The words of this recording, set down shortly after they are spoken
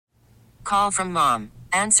Call from mom.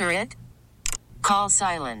 Answer it. Call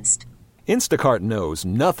silenced. Instacart knows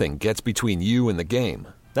nothing gets between you and the game.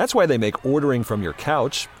 That's why they make ordering from your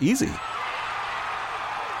couch easy.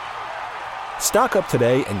 Stock up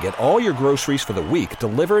today and get all your groceries for the week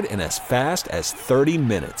delivered in as fast as 30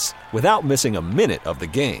 minutes without missing a minute of the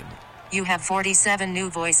game. You have 47 new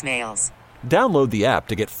voicemails. Download the app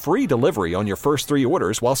to get free delivery on your first 3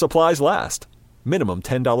 orders while supplies last. Minimum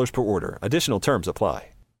 $10 per order. Additional terms apply.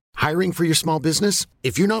 Hiring for your small business?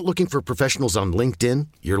 If you're not looking for professionals on LinkedIn,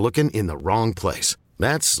 you're looking in the wrong place.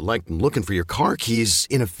 That's like looking for your car keys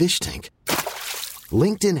in a fish tank.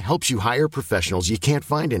 LinkedIn helps you hire professionals you can't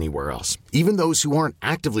find anywhere else, even those who aren't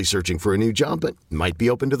actively searching for a new job but might be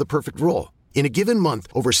open to the perfect role. In a given month,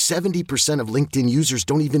 over 70% of LinkedIn users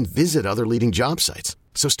don't even visit other leading job sites.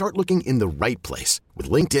 So start looking in the right place. With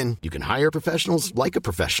LinkedIn, you can hire professionals like a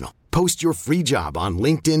professional. Post your free job on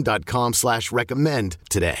linkedin.com/recommend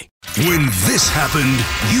today. When this happened,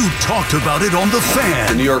 you talked about it on The Fan.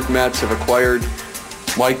 The New York Mets have acquired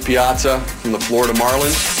Mike Piazza from the Florida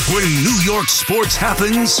Marlins. When New York sports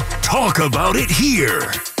happens, talk about it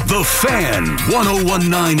here. The Fan,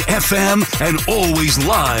 101.9 FM, and always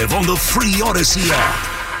live on the free Odyssey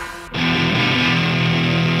app.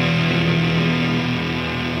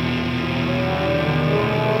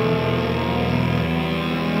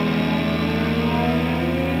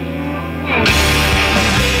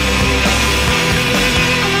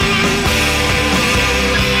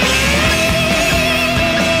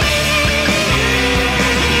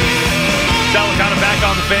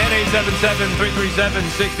 On the Fan,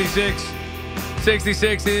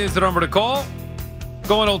 877-337-6666 is the number to call.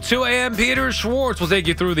 Going till 2 a.m., Peter Schwartz will take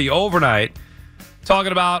you through the overnight.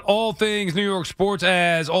 Talking about all things New York sports.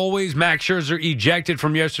 As always, Max Scherzer ejected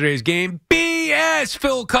from yesterday's game. BS,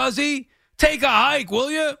 Phil Cuzzi. Take a hike,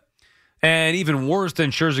 will you? And even worse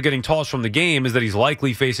than Scherzer getting tossed from the game is that he's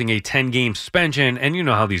likely facing a 10-game suspension. And you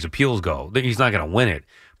know how these appeals go. He's not going to win it.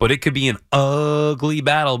 But it could be an ugly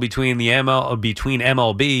battle between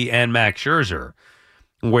MLB and Max Scherzer,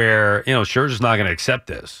 where Scherzer's not going to accept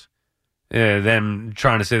this. Them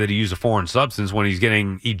trying to say that he used a foreign substance when he's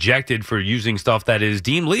getting ejected for using stuff that is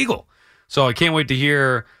deemed legal. So I can't wait to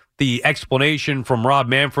hear the explanation from Rob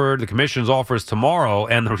Manfred, the commission's office tomorrow,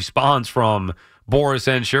 and the response from Boris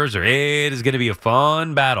and Scherzer. It is going to be a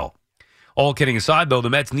fun battle. All kidding aside, though, the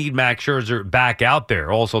Mets need Max Scherzer back out there.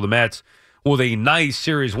 Also, the Mets with a nice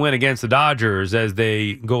series win against the Dodgers as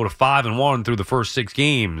they go to 5-1 through the first 6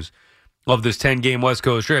 games of this 10-game West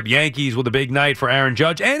Coast trip. Yankees with a big night for Aaron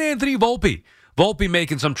Judge and Anthony Volpe. Volpe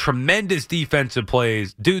making some tremendous defensive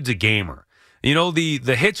plays. Dude's a gamer. You know, the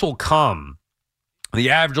hits will come. The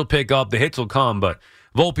average will pick up. The hits will come, but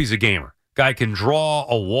Volpe's a gamer. Guy can draw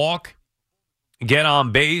a walk, get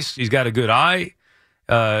on base. He's got a good eye,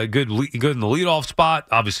 good in the leadoff spot,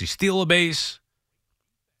 obviously steal a base.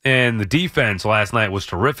 And the defense last night was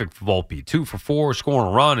terrific for Volpe. 2 for 4,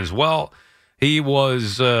 scoring a run as well. He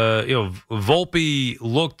was, Volpe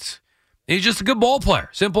he's just a good ball player.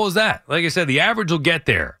 Simple as that. Like I said, the average will get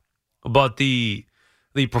there. But the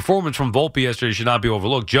performance from Volpe yesterday should not be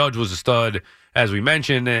overlooked. Judge was a stud, as we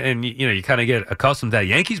mentioned. And you kind of get accustomed to that.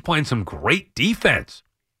 Yankees playing some great defense.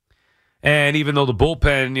 And even though the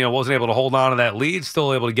bullpen, wasn't able to hold on to that lead,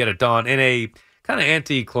 still able to get it done in a kind of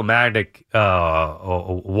anticlimactic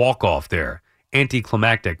walk-off there.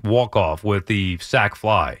 Anticlimactic walk-off with the sac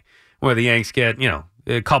fly, where the Yanks get,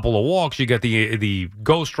 a couple of walks. You get the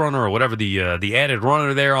ghost runner or whatever, the added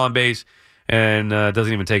runner there on base, and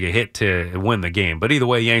doesn't even take a hit to win the game. But either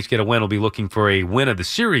way, Yanks get a win. Will be looking for a win of the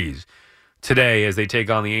series today as they take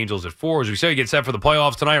on the Angels at 4. As we say, you get set for the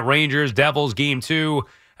playoffs tonight. Rangers, Devils, Game 2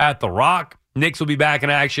 at the Rock. Knicks will be back in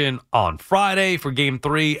action on Friday for Game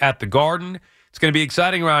 3 at the Garden. It's going to be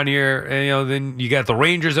exciting around here. And, then you got the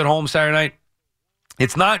Rangers at home Saturday night.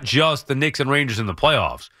 It's not just the Knicks and Rangers in the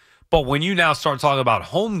playoffs, but when you now start talking about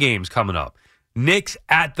home games coming up, Knicks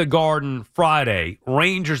at the Garden Friday,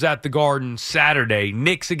 Rangers at the Garden Saturday,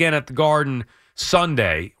 Knicks again at the Garden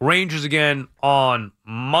Sunday, Rangers again on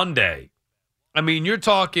Monday. I mean, you're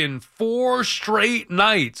talking 4 straight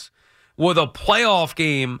nights with a playoff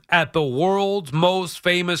game at the world's most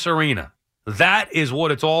famous arena. That is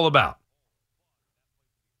what it's all about.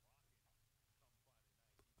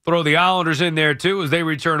 Throw the Islanders in there, too, as they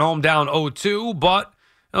return home down 0-2. But,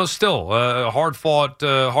 still, a hard-fought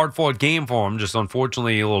game for them. Just,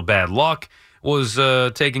 unfortunately, a little bad luck was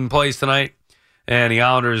taking place tonight. And the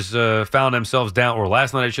Islanders found themselves down, or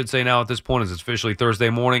last night, I should say now at this point, as it's officially Thursday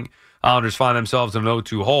morning. Islanders find themselves in an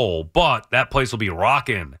 0-2 hole. But that place will be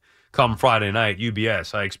rocking come Friday night,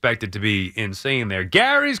 UBS. I expect it to be insane there.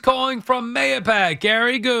 Gary's calling from Mayapack.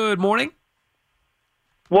 Gary, good morning.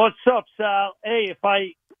 What's up, Sal? Hey, if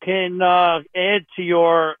I can add to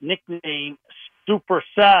your nickname, Super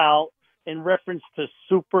Sal, in reference to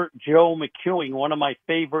Super Joe McEwing, one of my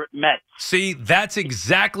favorite Mets. See, that's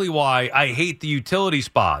exactly why I hate the utility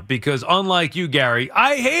spot, because unlike you, Gary,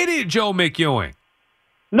 I hated Joe McEwing.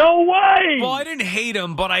 No way! Well, I didn't hate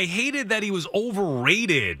him, but I hated that he was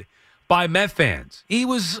overrated by Met fans. He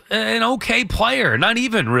was an okay player, not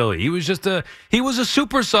even really. He was a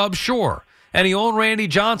super sub, sure. And he owned Randy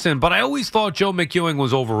Johnson, but I always thought Joe McEwing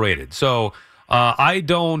was overrated. So I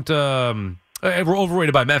don't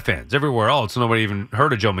overrated by Met fans. Everywhere else, nobody even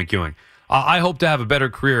heard of Joe McEwing. I hope to have a better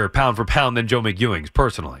career pound for pound than Joe McEwing's,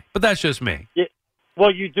 personally. But that's just me. Yeah,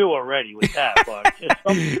 well, you do already with that, but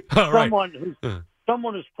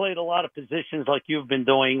someone who's played a lot of positions like you've been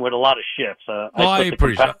doing with a lot of shifts.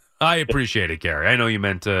 I appreciate it, Gary. I know you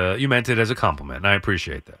meant it as a compliment, and I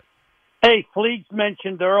appreciate that. Hey, Fleeks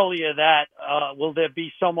mentioned earlier that will there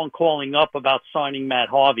be someone calling up about signing Matt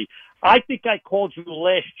Harvey? I think I called you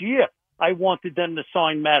last year. I wanted them to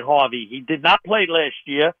sign Matt Harvey. He did not play last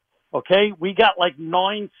year, okay? We got like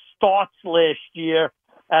 9 starts last year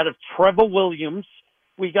out of Trevor Williams.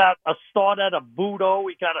 We got a start out of Budo.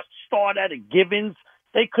 We got a start out of Givens.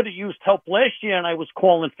 They could have used help last year, and I was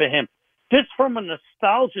calling for him. Just from a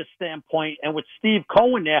nostalgia standpoint, and with Steve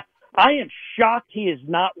Cohen there, I am shocked he has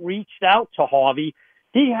not reached out to Harvey.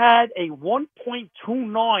 He had a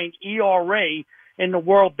 1.29 ERA in the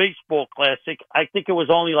World Baseball Classic. I think it was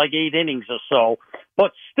only like 8 innings or so.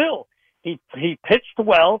 But still, he pitched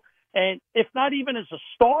well. And if not even as a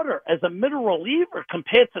starter, as a middle reliever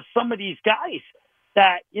compared to some of these guys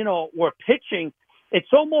that, were pitching,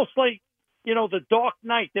 it's almost like, The Dark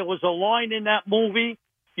Knight. There was a line in that movie.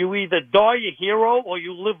 You either die a hero or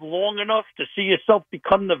you live long enough to see yourself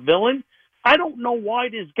become the villain. I don't know why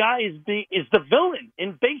this guy is the villain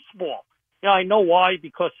in baseball. I know why,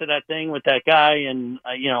 because of that thing with that guy and,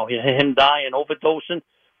 him dying, overdosing.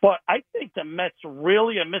 But I think the Mets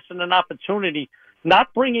really are missing an opportunity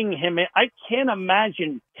not bringing him in. I can't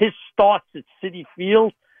imagine his starts at Citi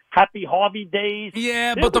Field, Happy Harvey days.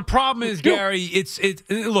 Yeah, but the problem is, Gary,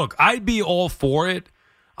 look, I'd be all for it.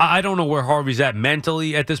 I don't know where Harvey's at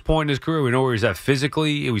mentally at this point in his career. We know where he's at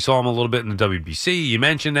physically. We saw him a little bit in the WBC. You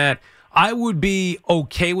mentioned that. I would be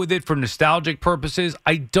okay with it for nostalgic purposes.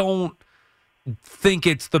 I don't think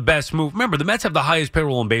it's the best move. Remember, the Mets have the highest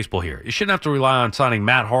payroll in baseball here. You shouldn't have to rely on signing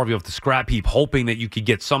Matt Harvey off the scrap heap, hoping that you could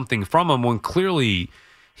get something from him when clearly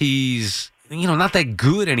he's, not that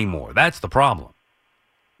good anymore. That's the problem.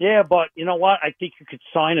 Yeah, but you know what? I think you could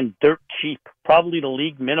sign him dirt cheap, probably the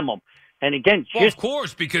league minimum. And again, of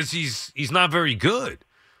course, because he's not very good.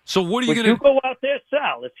 So what are you going to go out there,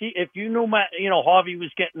 Sal? If you knew Harvey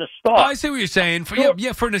was getting a start. I see what you're saying.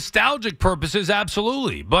 For nostalgic purposes,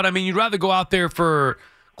 absolutely. But I mean, you'd rather go out there for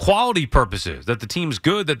quality purposes, that the team's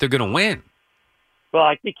good, that they're going to win. Well,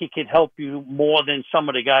 I think he could help you more than some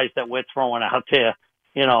of the guys that we're throwing out there.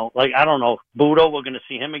 I don't know, Budo. We're going to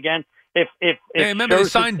see him again. Hey, remember they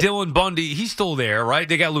signed Dylan Bundy. He's still there, right?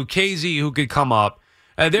 They got Lucchesi who could come up.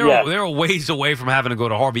 They're a ways away from having to go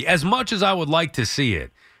to Harvey. As much as I would like to see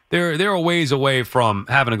it, they're a ways away from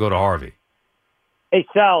having to go to Harvey. Hey,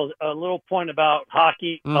 Sal, a little point about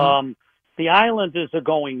hockey. Mm-hmm. The Islanders are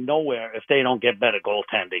going nowhere if they don't get better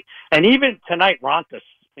goaltending. And even tonight, Ronkus,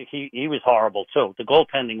 he was horrible too. The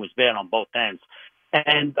goaltending was bad on both ends.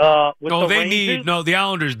 And the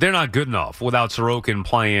Islanders, they're not good enough without Sorokin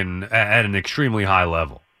playing at an extremely high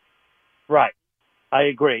level. Right. I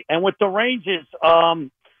agree. And with the Rangers,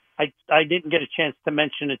 I didn't get a chance to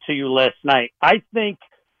mention it to you last night. I think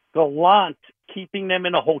Gallant keeping them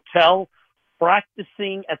in a hotel,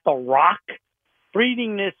 practicing at the Rock,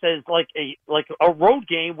 treating this as like a road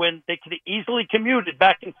game when they could have easily commuted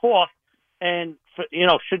back and forth. And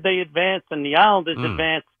should they advance and the Islanders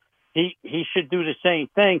advance, he should do the same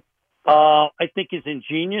thing. I think is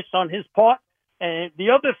ingenious on his part. And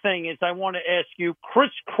the other thing is, I want to ask you,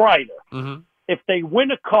 Chris Kreider. Mm-hmm. If they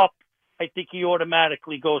win a cup, I think he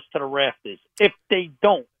automatically goes to the rafters. If they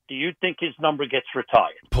don't, do you think his number gets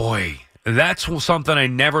retired? Boy, that's something I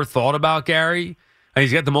never thought about, Gary. And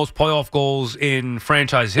he's got the most playoff goals in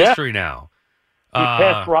franchise history now. He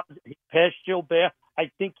passed Gilbert.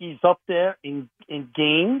 I think he's up there in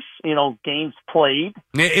games, games played.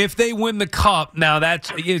 If they win the cup, now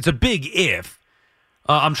it's a big if.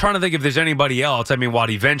 I'm trying to think if there's anybody else. I mean,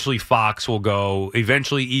 eventually Fox will go.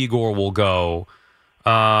 Eventually Igor will go.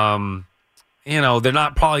 They're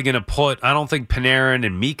not probably going to put, I don't think Panarin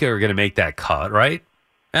and Mika are going to make that cut, right?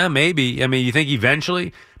 Maybe. I mean, you think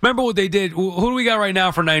eventually? Remember what they did? Who do we got right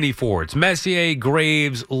now for 94? It's Messier,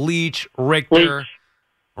 Graves, Leach, Richter.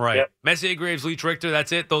 Right. Yep. Messier, Graves, Leach, Richter.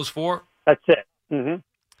 That's it. Those 4. That's it. Mm-hmm.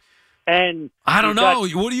 And I don't know.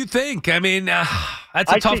 What do you think? I mean,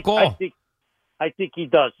 that's a tough call. I think he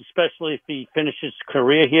does, especially if he finishes his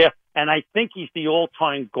career here. And I think he's the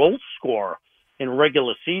all-time goal scorer in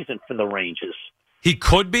regular season for the Rangers. He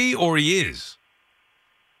could be, or he is.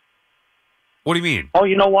 What do you mean? Oh,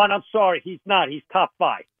 you know what? I'm sorry. He's not. He's top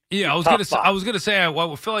 5. Yeah, I was gonna say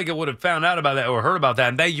I feel like I would have found out about that or heard about that.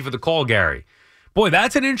 And thank you for the call, Gary. Boy,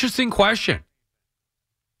 that's an interesting question.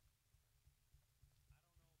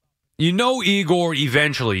 You know, Igor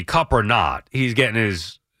eventually, cup or not, he's getting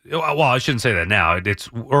his. Well, I shouldn't say that now. It's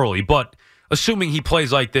early, but assuming he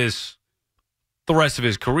plays like this the rest of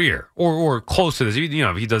his career or close to this, you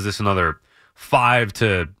know, if he does this another 5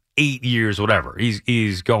 to 8 years, whatever,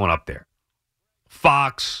 he's going up there.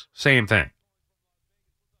 Fox, same thing.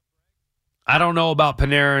 I don't know about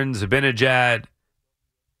Panarin, Zibanejad,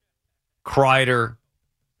 Kreider.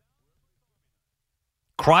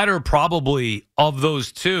 Kreider probably, of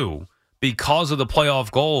those two, because of the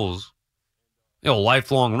playoff goals,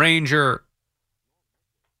 lifelong Ranger.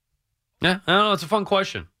 Yeah, I don't know. It's a fun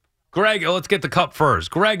question. Greg, let's get the cup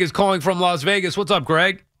first. Greg is calling from Las Vegas. What's up,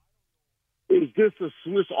 Greg? Is this a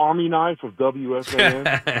Swiss Army knife of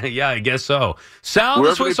WFAN? Yeah, I guess so. Sound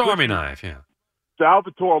the Swiss Army knife, yeah.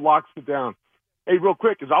 Salvatore locks it down. Hey, real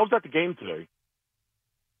quick, because I was at the game today.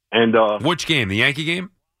 And which game? The Yankee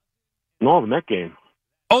game? No, the Met game.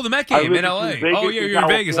 Oh, the Met game in L.A. Oh, yeah, you're in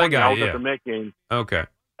Vegas. I got it, yeah. At the Met game. Okay.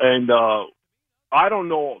 And I don't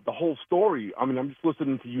know the whole story. I mean, I'm just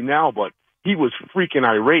listening to you now, but he was freaking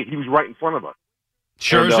irate. He was right in front of us.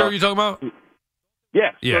 Scherzer, you talking about?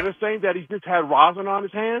 Yeah. Yeah. So they're saying that he just had rosin on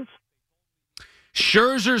his hands?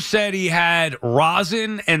 Scherzer said he had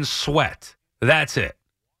rosin and sweat. That's it.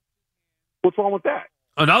 What's wrong with that?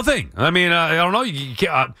 Nothing. I mean, I don't know.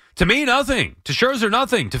 To me, nothing. To Scherzer,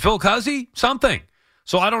 nothing. To Phil Cuzzi, something.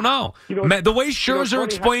 So I don't know. The way Scherzer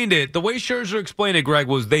explained it, Greg,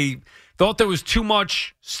 was they thought there was too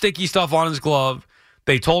much sticky stuff on his glove.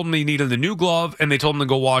 They told him he needed a new glove, and they told him to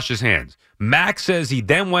go wash his hands. Max says he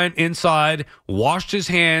then went inside, washed his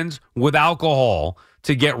hands with alcohol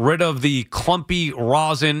to get rid of the clumpy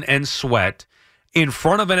rosin and sweat in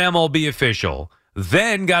front of an MLB official,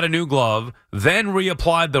 then got a new glove, then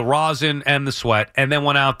reapplied the rosin and the sweat, and then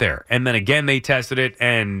went out there. And then again, they tested it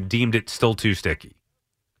and deemed it still too sticky.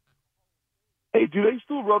 Hey, do they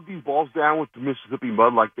still rub these balls down with the Mississippi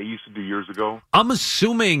mud like they used to do years ago? I'm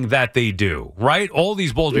assuming that they do, right? All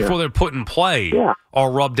these balls, before they're put in play,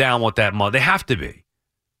 are rubbed down with that mud. They have to be.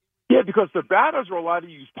 Yeah, because the batters are allowed to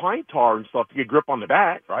use pine tar and stuff to get grip on the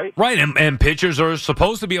bat, right? Right, and pitchers are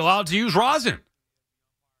supposed to be allowed to use rosin.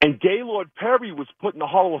 And Gaylord Perry was put in the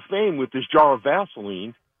Hall of Fame with this jar of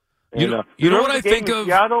Vaseline. And, you know what I think of?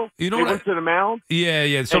 Seattle, you know they what went to the mound.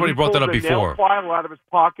 Yeah. Somebody brought that up before. Nail file out of his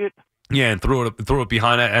pocket. Yeah, and threw it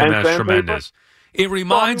behind it, and that's tremendous. It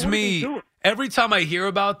reminds me, every time I hear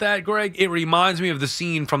about that, Greg, it reminds me of the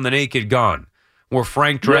scene from The Naked Gun, where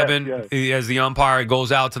Frank Drebin, as the umpire,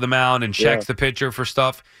 goes out to the mound and checks the pitcher for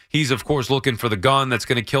stuff. He's, of course, looking for the gun that's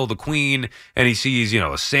going to kill the queen, and he sees,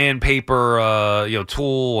 a sandpaper,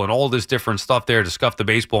 tool and all this different stuff there to scuff the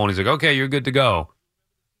baseball, and he's like, okay, you're good to go.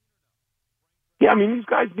 Yeah, I mean, these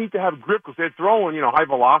guys need to have grip because they're throwing, high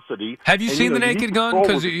velocity. Have you seen The Naked Gun?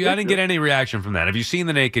 Because I didn't get any reaction from that. Have you seen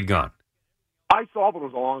The Naked Gun? I saw, but it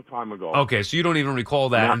was a long time ago. Okay, so you don't even recall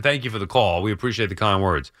that, and thank you for the call. We appreciate the kind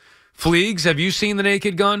words. Fleegs, have you seen The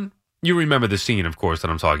Naked Gun? You remember the scene, of course, that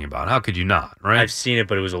I'm talking about. How could you not, right? I've seen it,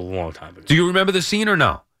 but it was a long time ago. Do you remember the scene or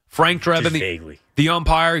no? Frank Drebin, Just vaguely. The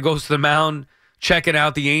umpire, goes to the mound, checking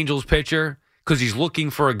out the Angels pitcher because he's looking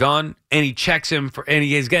for a gun, and he checks him and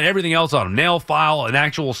he's got everything else on him: nail file, an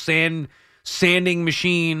actual sanding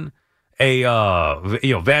machine,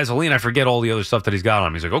 a Vaseline. I forget all the other stuff that he's got on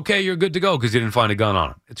him. He's like, okay, you're good to go because he didn't find a gun on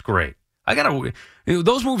him. It's great.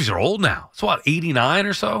 Those movies are old now. It's what, 89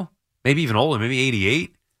 or so, maybe even older, maybe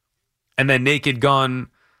 88. And then Naked Gun,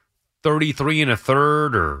 33 and a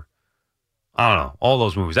third, or I don't know, all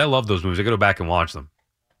those movies. I love those movies. I go back and watch them.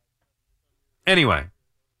 Anyway,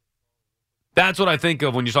 that's what I think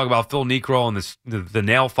of when you talk about Phil Niekro and the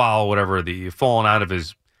nail file, whatever, the falling out of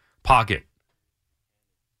his pocket.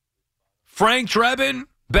 Frank Drebin,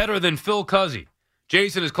 better than Phil Cuzzi.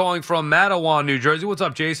 Jason is calling from Matawan, New Jersey. What's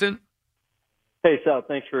up, Jason? Hey, Sal.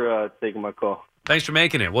 Thanks for taking my call. Thanks for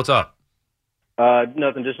making it. What's up?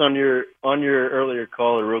 Nothing. Just on your earlier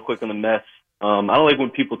call, or real quick on the Mets. I don't like when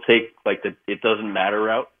people take like the it doesn't matter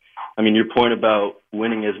route. I mean, your point about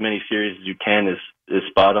winning as many series as you can is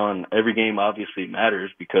spot on. Every game obviously matters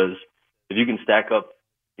because if you can stack up,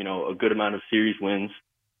 a good amount of series wins,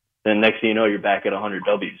 then next thing you know, you're back at 100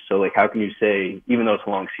 W's. So, like, how can you say, even though it's a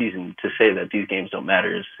long season, to say that these games don't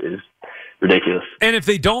matter is ridiculous. And if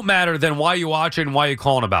they don't matter, then why are you watching? Why are you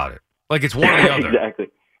calling about it? Like, it's one or the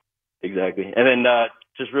other. Exactly. And then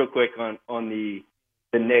just real quick on the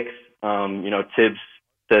Knicks, Tibbs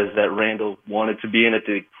says that Randall wanted to be in at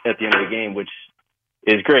the end of the game, which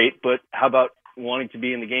is great. But how about wanting to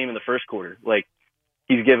be in the game in the first quarter? Like,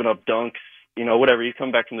 he's giving up dunks, whatever. He's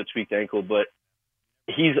coming back from the tweaked ankle, but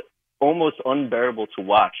he's almost unbearable to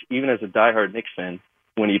watch, even as a diehard Knicks fan,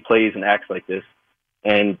 when he plays and acts like this.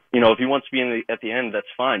 And, if he wants to be at the end, that's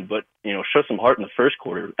fine. But, show some heart in the first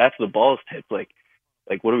quarter. After the ball is tipped, like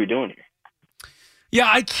what are we doing here? Yeah,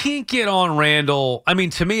 I can't get on Randall. I mean,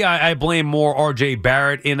 to me, I blame more R.J.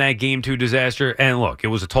 Barrett in that Game 2 disaster. And look, it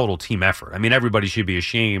was a total team effort. I mean, everybody should be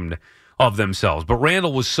ashamed of themselves. But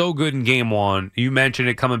Randall was so good in Game 1. You mentioned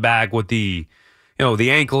it coming back with the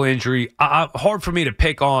ankle injury. Hard for me to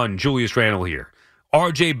pick on Julius Randle here.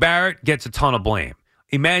 R.J. Barrett gets a ton of blame.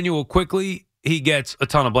 Emmanuel Quickly, he gets a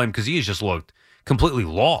ton of blame because he has just looked completely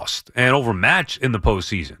lost and overmatched in the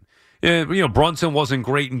postseason. Brunson wasn't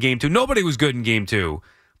great in Game 2. Nobody was good in Game 2,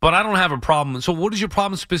 but I don't have a problem. So what is your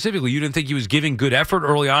problem specifically? You didn't think he was giving good effort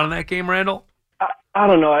early on in that game, Randall? I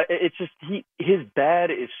don't know. It's just his bad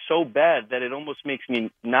is so bad that it almost makes me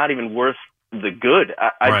not even worth the good.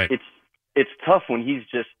 Right. It's tough when he's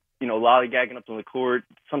just, lollygagging up on the court.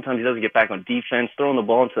 Sometimes he doesn't get back on defense, throwing the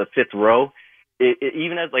ball into the fifth row.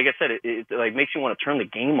 Even as, like I said, it like makes you want to turn the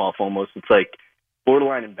game off almost. It's like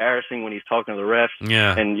borderline embarrassing when he's talking to the refs.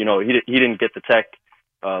 Yeah. And, he didn't get the tech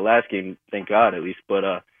last game, thank God at least. But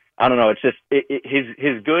I don't know. It's just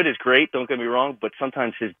his good is great, don't get me wrong, but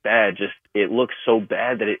sometimes his bad it looks so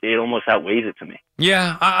bad that it almost outweighs it to me.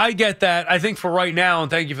 Yeah, I get that. I think for right now,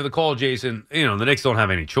 and thank you for the call, Jason, the Knicks don't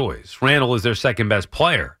have any choice. Randall is their second best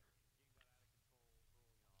player.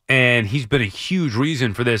 And he's been a huge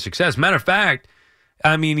reason for their success. Matter of fact,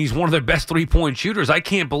 I mean, he's one of their best three-point shooters. I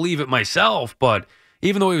can't believe it myself, but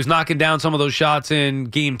even though he was knocking down some of those shots in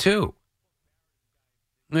Game 2,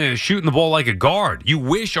 shooting the ball like a guard. You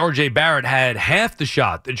wish R.J. Barrett had half the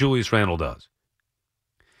shot that Julius Randle does.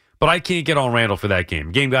 But I can't get on Randle for that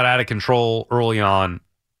game. Game got out of control early on.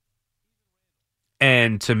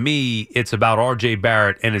 And to me, it's about R.J.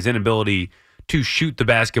 Barrett and his inability to shoot the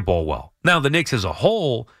basketball well. Now, the Knicks as a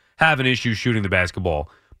whole have an issue shooting the basketball.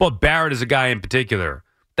 But Barrett is a guy in particular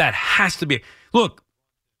that has to be. Look,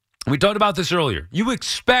 we talked about this earlier. You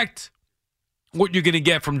expect what you're going to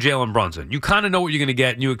get from Jalen Brunson. You kind of know what you're going to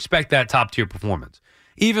get, and you expect that top-tier performance.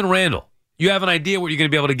 Even Randall, you have an idea what you're going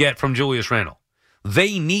to be able to get from Julius Randle.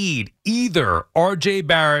 They need either R.J.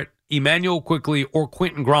 Barrett, Emmanuel Quickly, or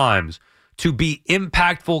Quentin Grimes to be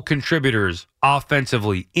impactful contributors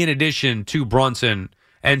offensively in addition to Brunson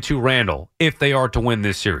and to Randall if they are to win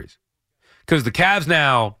this series. Because the Cavs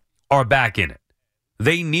now are back in it.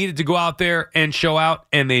 They needed to go out there and show out,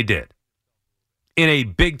 and they did. In a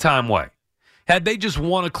big-time way. Had they just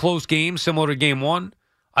won a close game similar to Game 1,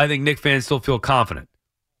 I think Knicks fans still feel confident.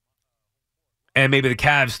 And maybe the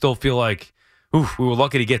Cavs still feel like, oof, we were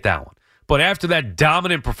lucky to get that one. But after that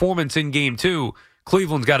dominant performance in Game 2,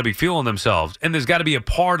 Cleveland's got to be feeling themselves. And there's got to be a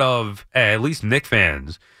part of, at least Knicks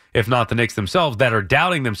fans, if not the Knicks themselves, that are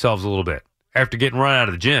doubting themselves a little bit after getting run out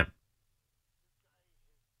of the gym.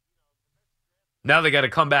 Now they got to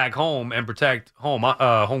come back home and protect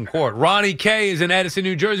home court. Ronnie K is in Edison,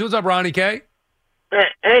 New Jersey. What's up, Ronnie K?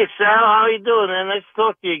 Hey, Sal. How you doing, man? Nice to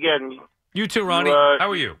talk to you again. You too, Ronnie. How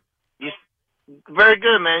are you? Very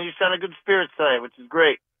good, man. You sound in good spirits today, which is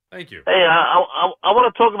great. Thank you. Hey, I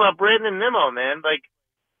want to talk about Brandon Nimmo, man. Like,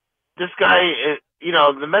 this guy,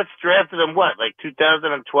 the Mets drafted him, what, like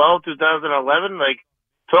 2012, 2011? Like,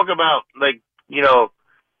 talk about, like,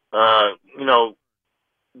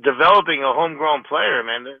 developing a homegrown player,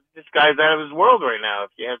 man. This guy's out of his world right now,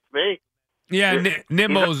 if you ask me. Yeah,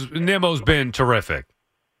 Nimmo's been terrific.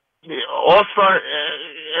 All-star,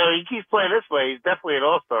 he keeps playing this way. He's definitely an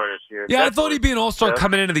all-star this year. Yeah, definitely. I thought he'd be an all-star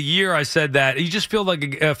coming into the year. I said that. He just felt like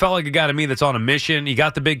a guy to me that's on a mission. He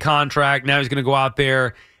got the big contract. Now he's going to go out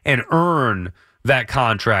there and earn that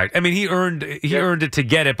contract. I mean, he earned it to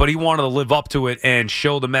get it, but he wanted to live up to it and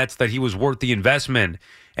show the Mets that he was worth the investment.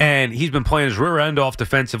 And he's been playing his rear end off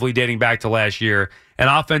defensively dating back to last year. And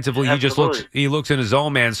offensively, Absolutely. he looks in his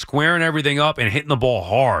zone, man, squaring everything up and hitting the ball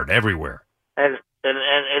hard everywhere. And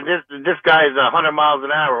this guy is 100 miles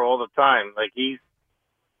an hour all the time. Like he's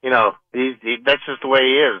that's just the way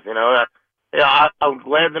he is. I'm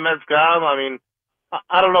glad the Mets got him. I mean,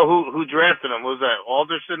 I don't know who drafted him. Was that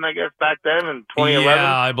Alderson, I guess, back then in 2011?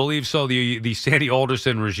 Yeah, I believe so. The Sandy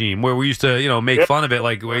Alderson regime, where we used to, make fun of it,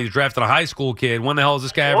 like where he's drafting a high school kid. When the hell is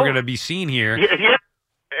this guy ever going to be seen here? Yeah,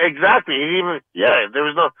 exactly. There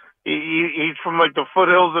was no. He's from like the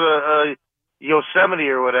foothills of Yosemite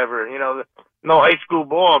or whatever. No high school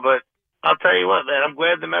ball. But I'll tell you what, man, I'm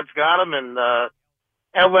glad the Mets got him, and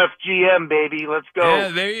LFGM, baby, let's go. Yeah,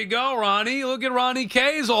 there you go, Ronnie. Look at Ronnie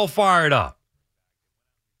K. is all fired up.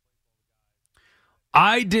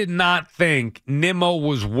 I did not think Nimmo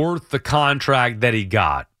was worth the contract that he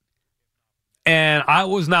got. And I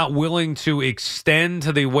was not willing to extend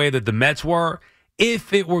to the way that the Mets were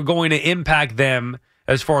if it were going to impact them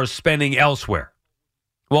as far as spending elsewhere.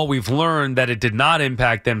 Well, we've learned that it did not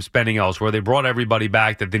impact them spending elsewhere. They brought everybody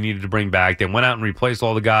back that they needed to bring back. They went out and replaced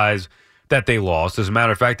all the guys that they lost. As a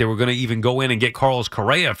matter of fact, they were going to even go in and get Carlos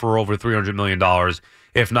Correa for over $300 million,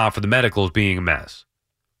 if not for the medicals being a mess.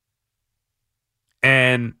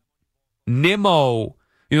 And Nimmo,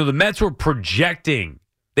 the Mets were projecting.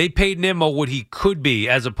 They paid Nimmo what he could be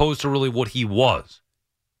as opposed to really what he was.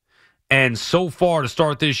 And so far to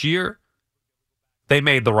start this year, they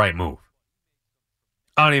made the right move.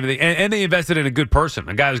 I don't even think, and they invested in a good person,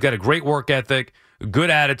 a guy who's got a great work ethic, a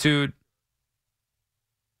good attitude,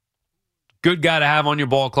 good guy to have on your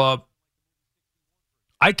ball club.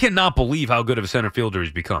 I cannot believe how good of a center fielder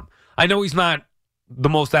he's become. I know he's not the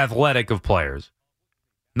most athletic of players.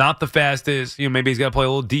 Not the fastest. Maybe he's got to play a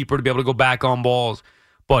little deeper to be able to go back on balls.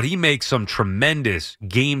 But he makes some tremendous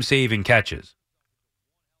game-saving catches.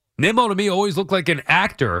 Nimmo, to me, always looked like an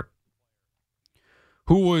actor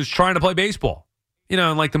who was trying to play baseball. In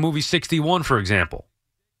like the movie 61, for example.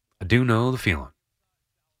 I do know the feeling.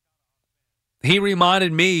 He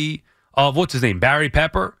reminded me of, what's his name, Barry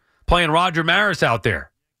Pepper, playing Roger Maris out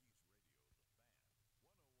there.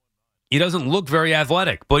 He doesn't look very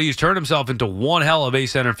athletic, but he's turned himself into one hell of a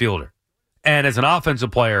center fielder. And as an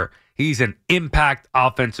offensive player, he's an impact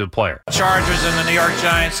offensive player. Chargers and the New York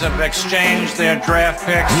Giants have exchanged their draft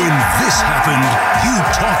picks. When this happened, you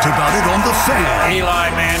talked about it on The Fan. Eli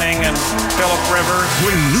Manning and Phillip Rivers.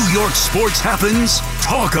 When New York sports happens,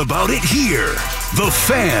 talk about it here. The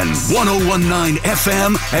Fan, 101.9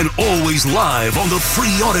 FM, and always live on the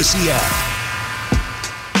free Odyssey app.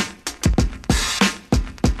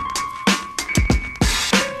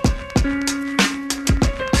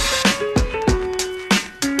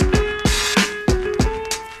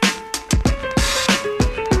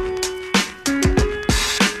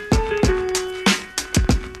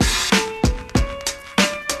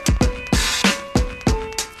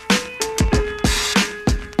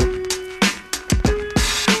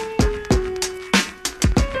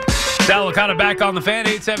 Kind of back on the Fan.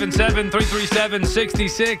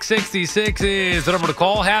 877-337-6666 is the number to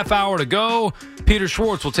call. Half hour to go. Peter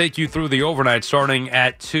Schwartz will take you through the overnight starting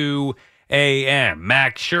at 2 a.m.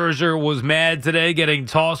 Max Scherzer was mad today, getting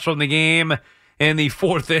tossed from the game in the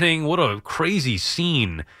fourth inning. What a crazy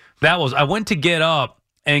scene that was. I went to get up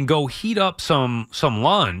and go heat up some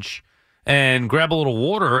lunch and grab a little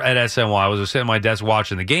water at SNY. I was sitting at my desk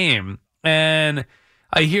watching the game, and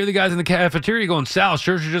I hear the guys in the cafeteria going, Sal,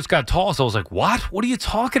 Scherzer just got tossed. I was like, what? What are you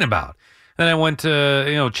talking about? Then I went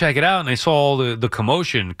to, check it out, and I saw the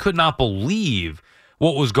commotion. Could not believe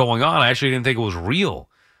what was going on. I actually didn't think it was real.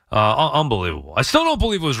 Unbelievable. I still don't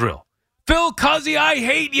believe it was real. Phil Cuzzi, I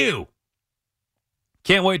hate you.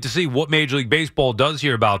 Can't wait to see what Major League Baseball does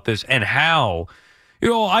here about this and how.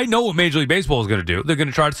 I know what Major League Baseball is going to do. They're going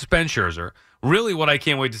to try to suspend Scherzer. Really, what I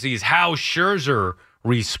can't wait to see is how Scherzer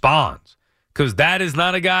responds. Because that is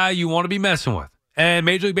not a guy you want to be messing with. And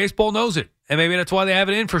Major League Baseball knows it. And maybe that's why they have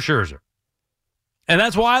it in for Scherzer. And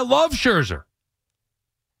that's why I love Scherzer.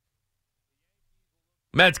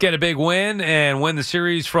 Mets get a big win and win the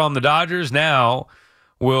series from the Dodgers. Now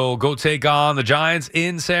will go take on the Giants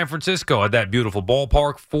in San Francisco at that beautiful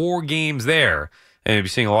ballpark. 4 games there. And you'll be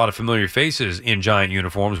seeing a lot of familiar faces in Giant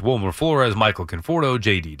uniforms. Wilmer Flores, Michael Conforto,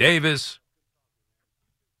 J.D. Davis,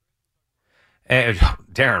 and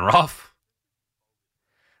Darren Ruff.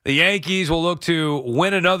 The Yankees will look to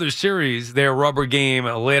win another series, their rubber game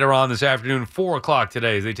later on this afternoon, 4 o'clock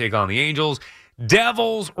today as they take on the Angels.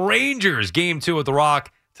 Devils, Rangers, game 2 at the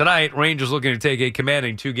Rock. Tonight, Rangers looking to take a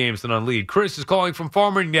commanding 2-0 lead. Chris is calling from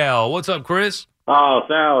Farmingdale. What's up, Chris? Oh,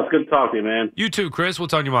 Sal, it's good to talk to you, man. You too, Chris.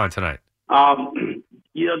 What's on your mind tonight?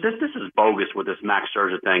 This is bogus with this Max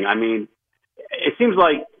Scherzer thing. I mean, it seems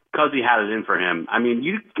like Cuzzi had it in for him. I mean,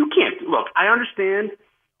 you can't. Look, I understand.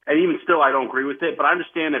 And even still, I don't agree with it. But I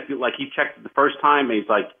understand if he checked it the first time and he's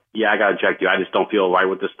like, yeah, I got to check you. I just don't feel right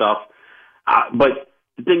with this stuff. But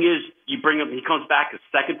the thing is, you bring him. He comes back a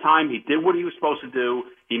second time. He did what he was supposed to do.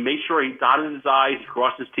 He made sure he dotted his I's, he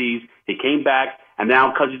crossed his T's. He came back, and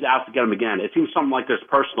now Cuzzi's out to get him again. It seems something like this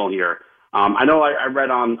personal here. I know I read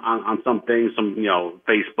on some things,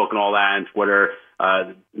 Facebook and all that, and Twitter.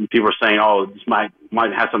 People are saying, "Oh, this might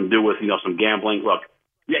have something to do with some gambling." Look,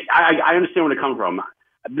 yeah, I understand where they come from.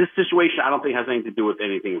 This situation, I don't think has anything to do with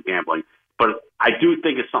anything with gambling, but I do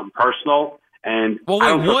think it's something personal. And well,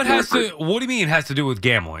 wait, what do you mean it has to do with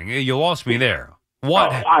gambling? You lost me there.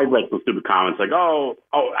 What? I read some stupid comments like,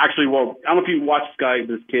 actually, well, I don't know if you watch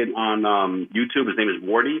this kid on YouTube. His name is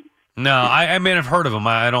Wardy. No, I may have heard of him.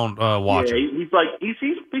 I don't watch him.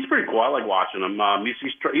 He's pretty cool. I like watching him.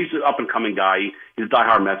 He's an up and coming guy. He's a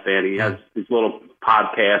diehard Mets fan. He has his little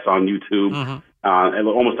podcast on YouTube, and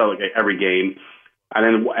almost like every game.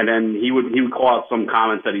 And then he would call out some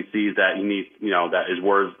comments that he sees that he needs, that is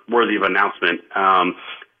worthy of announcement.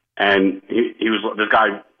 And this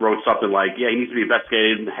guy wrote something like, he needs to be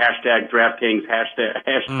investigated. # DraftKings,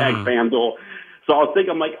 # FanDuel. So I was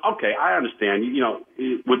thinking, I'm like, okay, I understand.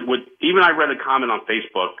 With even I read a comment on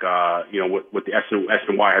Facebook, with the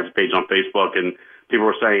S&Y has a page on Facebook, and people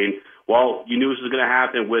were saying, well, you knew this was going to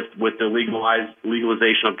happen with the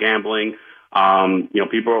legalization of gambling.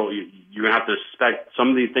 People, you're going to have to suspect some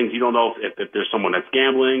of these things. You don't know if there's someone that's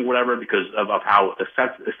gambling, whatever, because of how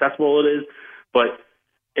accessible it is. But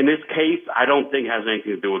in this case, I don't think it has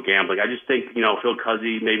anything to do with gambling. I just think, Phil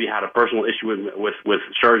Cuzzi maybe had a personal issue with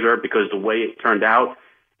Scherzer because the way it turned out,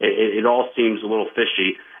 it all seems a little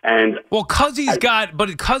fishy. And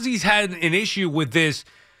Cuzzi's had an issue with this.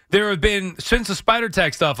 There have been, since the Spider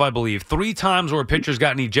Tech stuff, I believe, 3 times where a pitcher's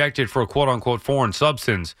gotten ejected for a quote-unquote foreign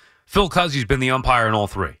substance. Phil Cuzzi's been the umpire in all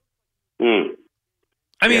 3.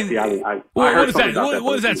 I mean, what is that?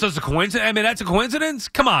 What is that? So it's a coincidence? I mean, that's a coincidence?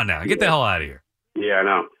 Come on now. Get the hell out of here. Yeah, I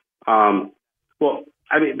know. Well,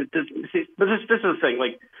 I mean, this is the thing.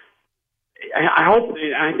 Like, I hope,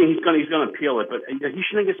 I think he's going to appeal it, but he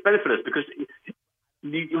shouldn't get benefit for this because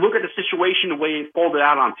you look at the situation, the way it folded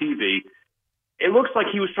out on TV, it looks like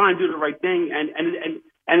he was trying to do the right thing, and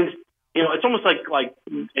it's almost like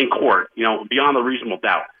in court, beyond a reasonable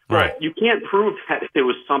doubt. Right. You can't prove that it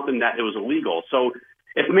was something that it was illegal. So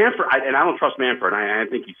if Manfred, and I don't trust Manfred, I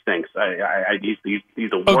think he stinks. He's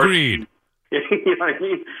the worst. Agreed. You know what I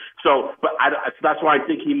mean? So, but that's why I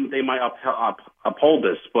think they might uphold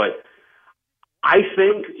this. But I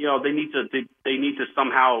think they need to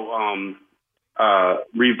somehow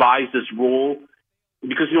revise this rule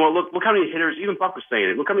because look how many hitters. Even Buck was saying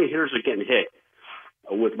it. Look how many hitters are getting hit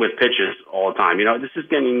with pitches all the time. This is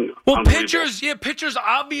getting pitchers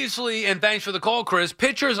obviously, and thanks for the call, Chris.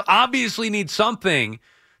 Pitchers obviously need something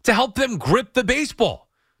to help them grip the baseball.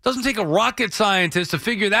 It doesn't take a rocket scientist to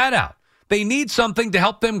figure that out. They need something to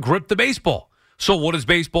help them grip the baseball. So what does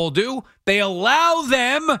baseball do? They allow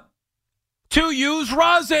them to use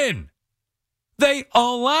rosin. They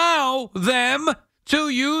allow them to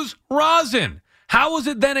use rosin. How is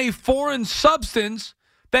it then a foreign substance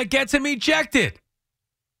that gets him ejected?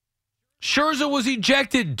 Scherzer was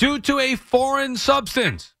ejected due to a foreign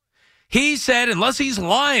substance. He said, unless he's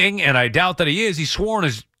lying, and I doubt that he is, he swore on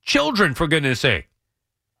his children, for goodness sake.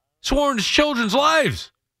 Swore on his children's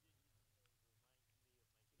lives.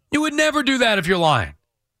 You would never do that if you're lying.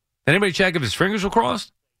 Did anybody check if his fingers were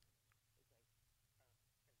crossed?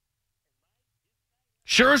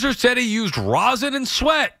 Scherzer said he used rosin and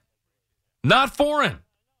sweat, not foreign.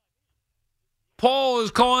 Paul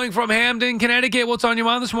is calling from Hamden, Connecticut. What's on your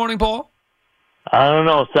mind this morning, Paul? I don't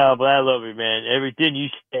know, Sal, but I love you, man. Everything you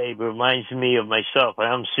say reminds me of myself.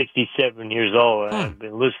 I'm 67 years old, and I've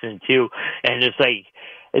been listening to you, and it's like,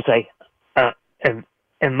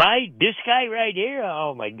 am I this guy right here?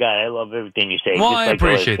 Oh, my God, I love everything you say. Well, just I like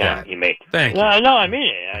appreciate that. You make. Thank you. No, I mean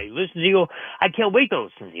it. I listen to you. I can't wait to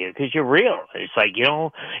listen to you because you're real. It's like,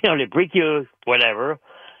 they break you, whatever.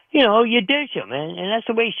 You dish them, man, and that's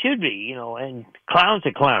the way it should be, and clown's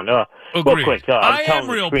a clown. Agreed. Real quick, I am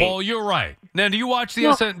real, Paul. You're right. Now, do you watch the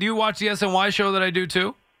SNY show that I do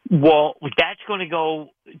too? Well, that's going to go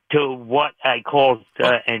to what I called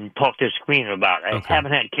and talked to the screener about. I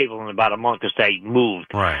haven't had cable in about a month because I moved.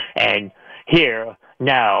 Right. And here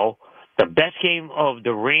now, the best game of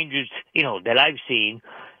the Rangers, that I've seen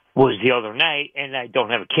was the other night, and I don't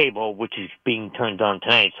have a cable, which is being turned on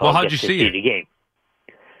tonight. So how'd you see it? The game.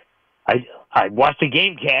 I watched the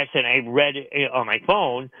game cast and I read it on my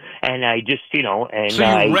phone and I just, and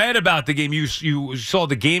so you read about the game. You saw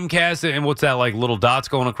the game cast and what's that, like little dots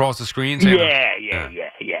going across the screen? Yeah.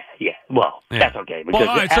 Well, that's okay. Well,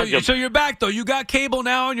 all right. So you're back though. You got cable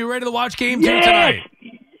now and you're ready to watch game 2 tonight.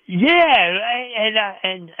 Yeah,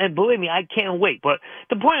 and believe me, I can't wait. But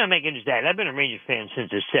the point I'm making is that I've been a Rangers fan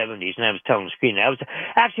since the 70s, and I was telling the screen, I was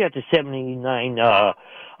actually at the 79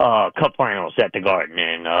 Cup Finals at the Garden,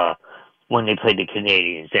 and when they played the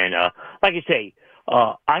Canadians. And like I say,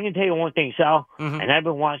 I can tell you one thing, Sal, and I've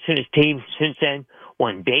been watching this team since then.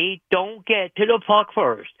 When they don't get to the puck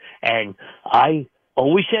first, and I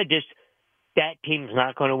always said this, that team's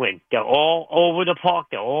not going to win. They're all over the puck.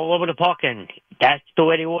 They're all over the puck, and that's the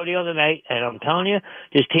way they were the other night. And I'm telling you,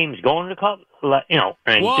 this team's going to the cup. You know,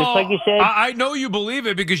 and well, just like you said, I know you believe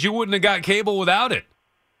it because you wouldn't have got cable without it.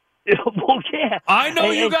 Well, yeah, I know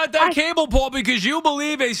you got that cable, Paul, because you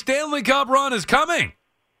believe a Stanley Cup run is coming.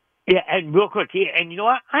 Yeah, and real quick, and you know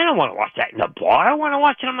what? I don't want to watch that in the bar. I want to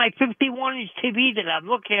watch it on my 51-inch TV that I'm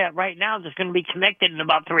looking at right now that's going to be connected in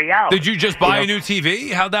about 3 hours. Did you just buy a new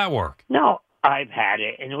TV? How'd that work? No, I've had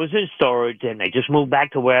it, and it was in storage, and I just moved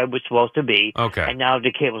back to where I was supposed to be. Okay. And now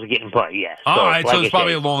the cables are getting put, yes. All right, so there's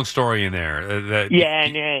probably a long story in there. Yeah,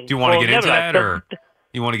 and do you want to get into that, or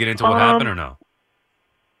you want to get into what happened, or no?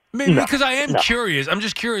 Maybe because I am curious. I'm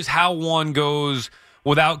just curious how one goes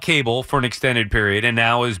without cable for an extended period and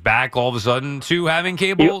now is back all of a sudden to having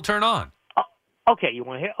cable turn on. Okay, you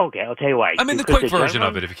want to hear? Okay, I'll tell you why. I mean, the quick version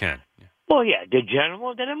of it, if you can. Well, yeah, the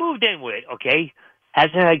gentleman that I moved in with, okay,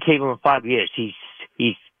 hasn't had cable in 5 years.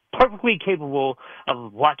 He's perfectly capable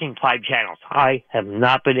of watching 5 channels. I have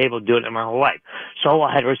not been able to do it in my whole life. So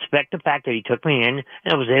I had to respect the fact that he took me in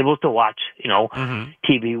and I was able to watch,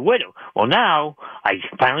 TV with him. Well, now I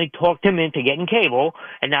finally talked him into getting cable,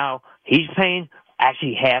 and now he's paying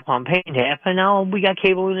actually half. I'm paying half, and now we got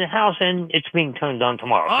cable in the house, and it's being turned on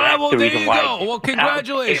tomorrow. All right, well, there you go. Well,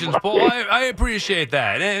 congratulations, Paul. I appreciate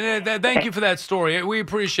that. And thank you for that story. We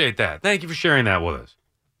appreciate that. Thank you for sharing that with us.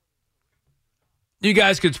 You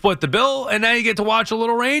guys could split the bill, and now you get to watch a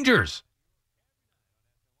little Rangers.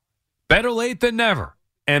 Better late than never.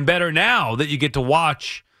 And better now that you get to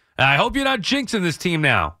watch. And I hope you're not jinxing this team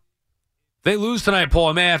now. If they lose tonight, Paul,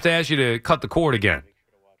 I may have to ask you to cut the cord again.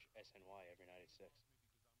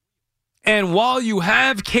 And while you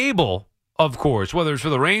have cable, of course, whether it's for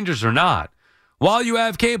the Rangers or not, while you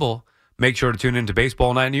have cable, make sure to tune in to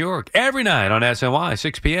Baseball Night in New York every night on SNY,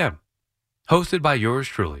 6 p.m., hosted by yours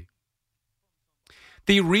truly.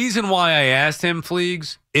 The reason why I asked him,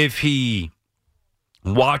 Fleegs, if he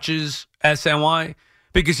watches SNY,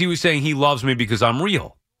 because he was saying he loves me because I'm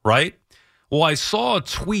real, right? Well, I saw a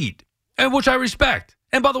tweet, and which I respect.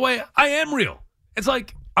 And by the way, I am real. It's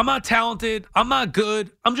like, I'm not talented. I'm not good.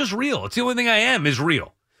 I'm just real. It's the only thing I am is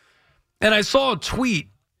real. And I saw a tweet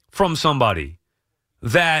from somebody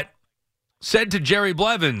that said to Jerry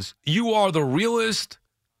Blevins, you are the realest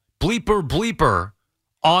bleeper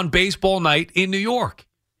on baseball night in New York.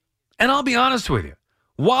 And I'll be honest with you.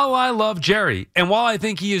 While I love Jerry and while I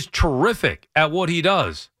think he is terrific at what he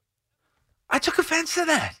does, I took offense to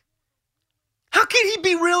that. How can he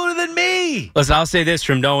be realer than me? Listen, I'll say this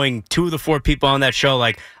from knowing 2 of the 4 people on that show.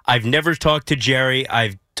 Like, I've never talked to Jerry.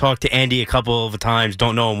 I've talked to Andy a couple of times.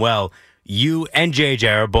 Don't know him well. You and JJ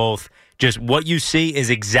are both just what you see is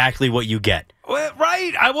exactly what you get. Well,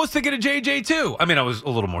 right. I was thinking of JJ, too. I mean, I was a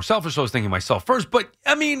little more selfish, so I was thinking of myself first. But,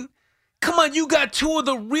 I mean, come on. You got 2 of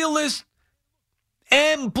the realest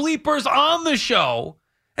and bleepers on the show.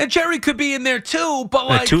 And Jerry could be in there too, but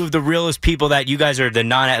like 2 of the realest people that you guys are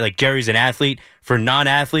like Jerry's an athlete. For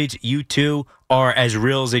non-athletes, you 2 are as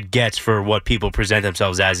real as it gets for what people present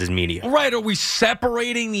themselves as media. Right? Are we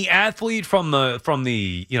separating the athlete from the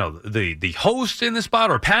the host in this spot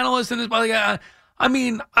or panelist in this spot? Like, I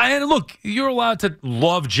mean, look, you're allowed to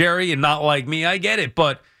love Jerry and not like me. I get it,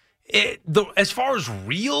 but as far as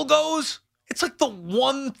real goes, it's like the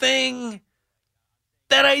one thing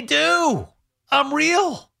that I do. I'm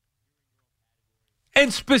real.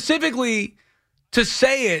 And specifically to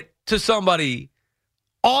say it to somebody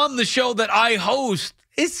on the show that I host,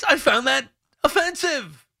 I found that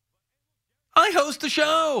offensive. I host the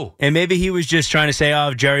show. And maybe he was just trying to say,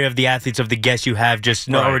 oh, Jerry, of the athletes, of the guests you have, just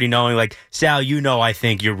already knowing, like, Sal, I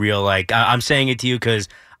think you're real. Like, I'm saying it to you because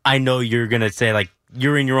I know you're going to say, like,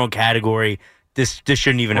 you're in your own category. This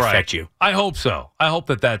shouldn't even affect you. I hope so. I hope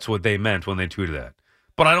that that's what they meant when they tweeted that.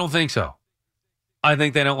 But I don't think so. I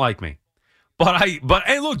think they don't like me. But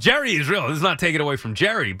hey, look, Jerry is real. This is not taken away from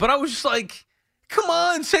Jerry. But I was just like, come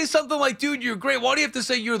on, say something like, dude, you're great. Why do you have to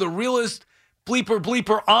say you're the realest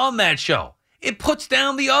bleeper on that show? It puts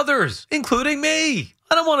down the others, including me.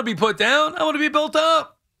 I don't want to be put down. I want to be built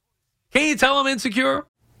up. Can you tell I'm insecure?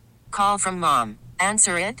 Call from mom.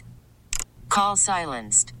 Answer it. Call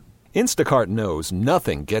silenced. Instacart knows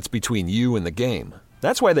nothing gets between you and the game.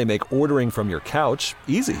 That's why they make ordering from your couch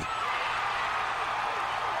easy.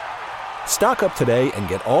 Stock up today and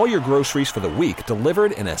get all your groceries for the week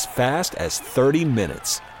delivered in as fast as 30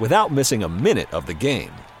 minutes without missing a minute of the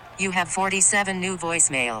game. You have 47 new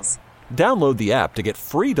voicemails. Download the app to get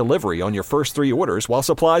free delivery on your first 3 orders while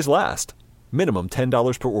supplies last. Minimum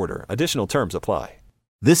 $10 per order. Additional terms apply.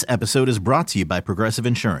 This episode is brought to you by Progressive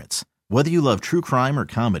Insurance. Whether you love true crime or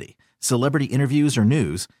comedy, celebrity interviews or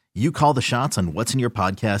news, you call the shots on what's in your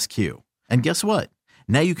podcast queue. And guess what?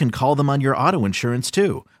 Now you can call them on your auto insurance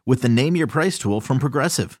too with the Name Your Price tool from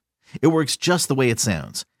Progressive. It works just the way it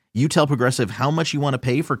sounds. You tell Progressive how much you want to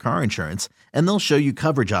pay for car insurance, and they'll show you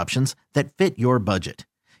coverage options that fit your budget.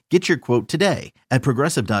 Get your quote today at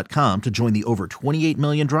Progressive.com to join the over 28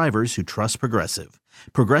 million drivers who trust Progressive.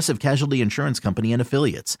 Progressive Casualty Insurance Company and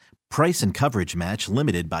Affiliates. Price and coverage match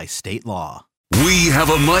limited by state law. We have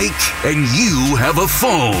a mic and you have a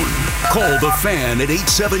phone. Call the Fan at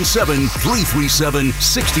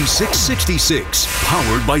 877-337-6666.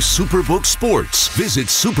 Powered by Superbook Sports. Visit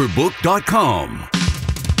superbook.com.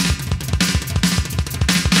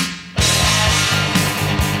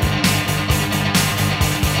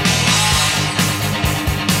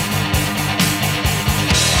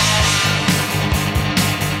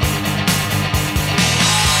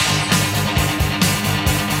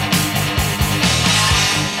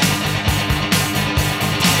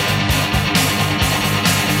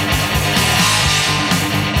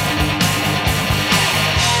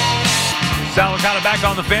 Salicata back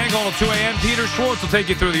on the Fan, going to 2 a.m. Peter Schwartz will take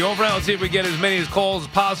you through the overnight. Let's see if we get as many calls as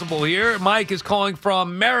possible here. Mike is calling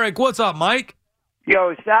from Merrick. What's up, Mike?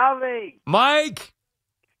 Yo, Salvi. Mike.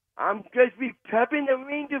 I'm just be prepping the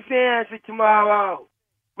Ranger fans for tomorrow.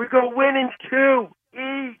 We're going to win in 2.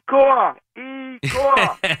 E-core.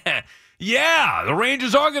 Yeah, the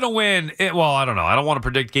Rangers are going to win. Well, I don't know. I don't want to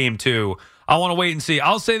predict game 2. I want to wait and see.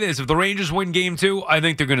 I'll say this. If the Rangers win game 2, I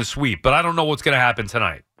think they're going to sweep. But I don't know what's going to happen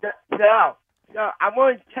tonight. No, I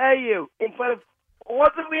want to tell you, in front of all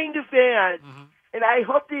the Ranger fans, and I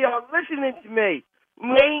hope they are listening to me,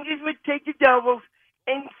 Rangers would take the Devils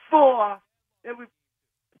in 4, and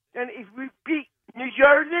if we beat New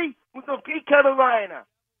Jersey, we're going to beat Carolina.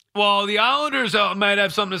 Well, the Islanders might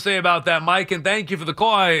have something to say about that, Mike, and thank you for the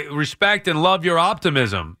call. I respect and love your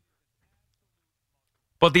optimism.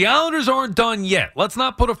 But the Islanders aren't done yet. Let's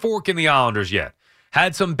not put a fork in the Islanders yet.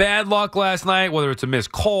 Had some bad luck last night, whether it's a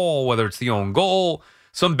missed call, whether it's the own goal.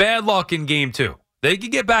 Some bad luck in game 2. They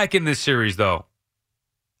could get back in this series, though.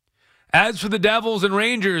 As for the Devils and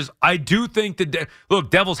Rangers, I do think look,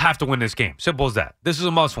 Devils have to win this game. Simple as that. This is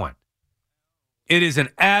a must-win. It is an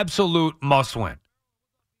absolute must-win.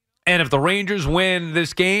 And if the Rangers win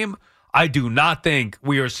this game, I do not think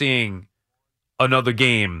we are seeing another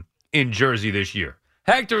game in Jersey this year.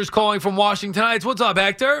 Hector is calling from Washington Heights. What's up,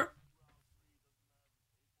 Hector?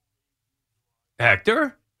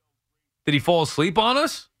 Hector? Did he fall asleep on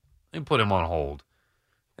us? Let me put him on hold.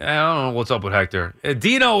 I don't know what's up with Hector.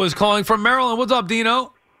 Dino is calling from Maryland. What's up,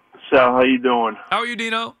 Dino? Sal, how you doing? How are you,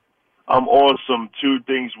 Dino? I'm awesome. 2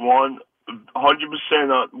 things. One,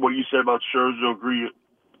 100% what you said about Scherzer,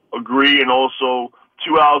 agree, and also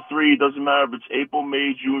 2 out of 3, it doesn't matter if it's April,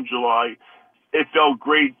 May, June, July. It felt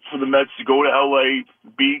great for the Mets to go to L.A.,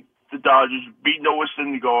 beat the Dodgers, beat Noah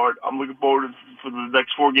Syndergaard. I'm looking forward for the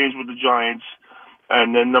next 4 games with the Giants.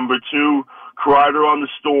 And then number 2, Kreider on the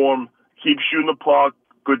Storm. Keep shooting the puck.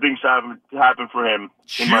 Good things happen for him.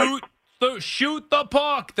 Shoot the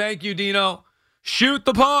puck. Thank you, Dino. Shoot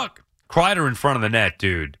the puck. Kreider in front of the net,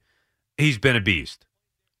 dude. He's been a beast.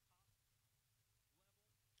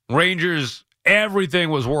 Rangers,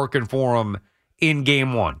 everything was working for him in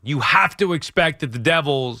game 1. You have to expect that the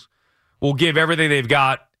Devils will give everything they've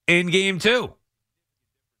got in game 2.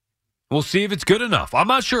 We'll see if it's good enough. I'm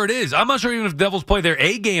not sure it is. I'm not sure even if the Devils play their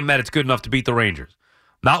A game that it's good enough to beat the Rangers.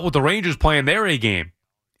 Not with the Rangers playing their A game.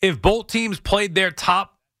 If both teams played their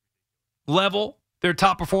top level, their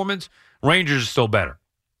top performance, Rangers are still better.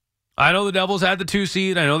 I know the Devils had the 2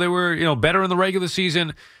 seed. I know they were, better in the regular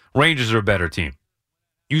season. Rangers are a better team.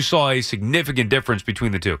 You saw a significant difference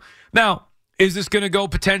between the two. Now, is this going to go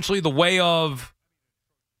potentially the way of...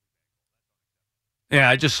 Yeah,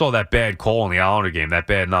 I just saw that bad call in the Islander game, that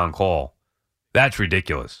bad non-call. That's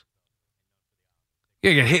ridiculous.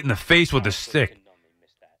 You get hit in the face with a stick.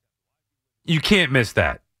 You can't miss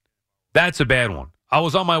that. That's a bad one. I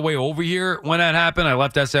was on my way over here when that happened. I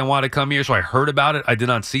left SNY to come here, so I heard about it. I did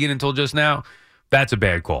not see it until just now. That's a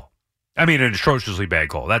bad call. I mean, an atrociously bad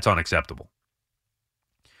call. That's unacceptable.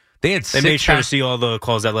 They made sure to see all the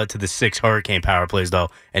calls that led to the 6 hurricane power plays, though,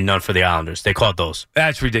 and none for the Islanders. They caught those.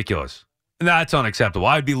 That's ridiculous. That's unacceptable.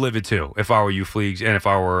 I'd be livid, too, if I were you, Fleegs, and if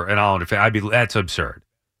I were an Islander fan. That's absurd.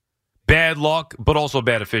 bad luck, but also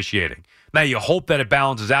bad officiating. Now, you hope that it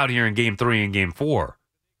balances out here in Game 3 and Game 4.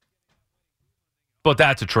 But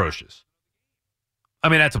that's atrocious. I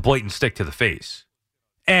mean, that's a blatant stick to the face.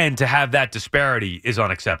 And to have that disparity is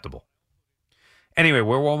unacceptable. Anyway,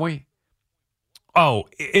 where were we? Oh,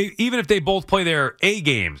 even if they both play their A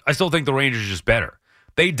games, I still think the Rangers are just better.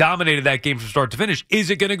 They dominated that game from start to finish. Is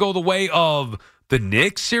it going to go the way of the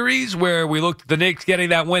Knicks series, where we looked at the Knicks getting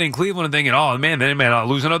that win in Cleveland and thinking, oh, man, they may not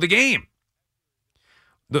lose another game?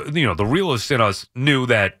 The realists in us knew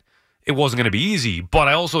that it wasn't going to be easy, but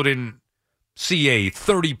I also didn't see a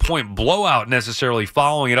 30-point blowout necessarily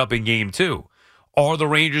following it up in Game 2. Are the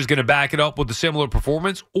Rangers going to back it up with a similar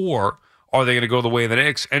performance, or are they going to go the way of the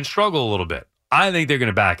Knicks and struggle a little bit? I think they're going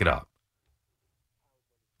to back it up.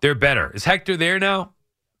 They're better. Is Hector there now?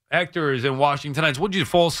 Hector is in Washington tonight. Would you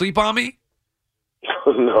fall asleep on me?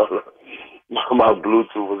 No. My Bluetooth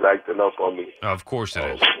was acting up on me. Of course it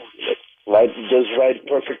is.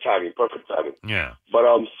 Perfect timing. Yeah. But,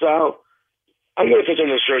 Sal, I'm going to touch on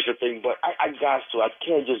the Scherzer thing, but I got to. I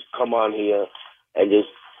can't just come on here and just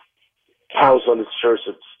pounce on the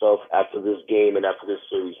Scherzer stuff after this game and after this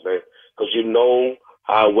series, man. Because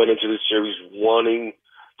I went into the series wanting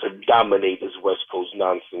to dominate this West Coast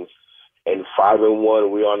nonsense. And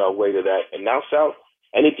 5-1, we're on our way to that. And now, Sal,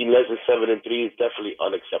 anything less than 7-3 is definitely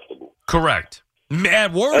unacceptable. Correct.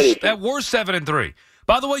 At worst, 7-3.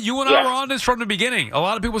 By the way, you and I were on this from the beginning. A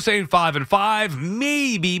lot of people saying 5-5,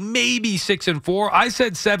 maybe 6-4. I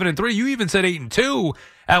said 7-3. You even said 8-2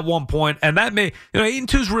 at one point, and that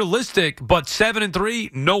 8-2 is realistic, but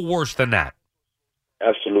 7-3, no worse than that.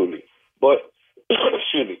 Absolutely. But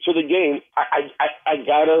excuse me, to the game,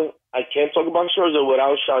 I can't talk about Scherzer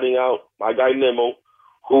without shouting out my guy Nemo,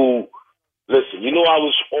 who, listen, I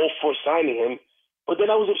was all for signing him, but then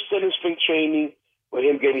I was upset in spring training with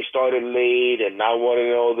him getting started late and not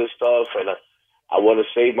wanting all this stuff, and I want to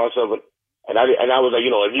save myself. And I was like,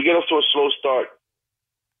 if you get off to a slow start,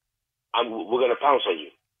 we're going to pounce on you.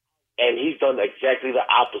 And he's done exactly the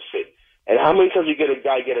opposite. And how many times you get a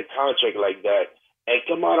guy get a contract like that and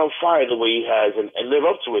come out on fire the way he has and live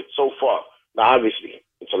up to it so far? Now, obviously,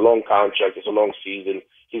 it's a long contract. It's a long season.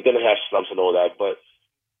 He's going to have slumps and all that. But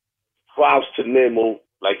props to Nemo,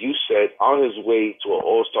 like you said, on his way to an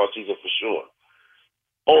all-star season for sure.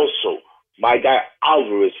 Also, my guy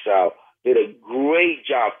Alvarez, Sal, did a great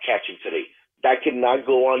job catching today. That cannot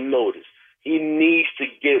go unnoticed. He needs to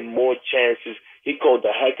get more chances. He called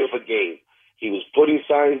a heck of a game. He was putting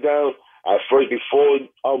signs down at first before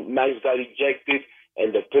Max got ejected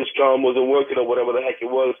and the pitch count wasn't working or whatever the heck it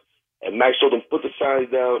was. And Max told him put the signs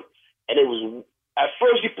down. And it was, at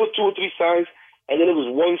first he put 2 or 3 signs, and then it was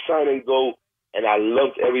one sign and go. And I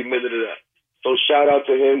loved every minute of that. So shout out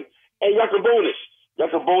to him. And Yacobonis,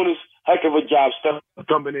 heck of a job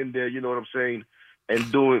coming in there, you know what I'm saying,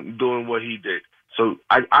 and doing what he did. So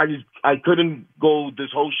I couldn't go this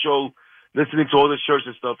whole show listening to all the shirts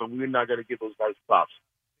and stuff, and we're not going to give those guys props.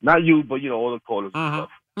 Not you, but, all the callers and stuff.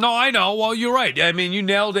 No, I know. Well, you're right. I mean, you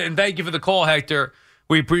nailed it, and thank you for the call, Hector.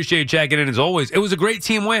 We appreciate checking in as always. It was a great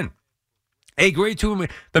team win. A great team win.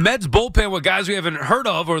 The Mets bullpen with guys we haven't heard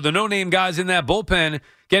of, or the no-name guys in that bullpen,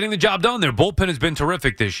 getting the job done. Their bullpen has been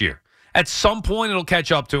terrific this year. At some point, it'll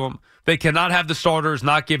catch up to them. They cannot have the starters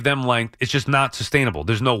not give them length. It's just not sustainable.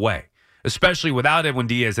 There's no way, especially without Edwin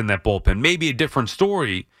Diaz in that bullpen. Maybe a different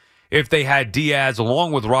story if they had Diaz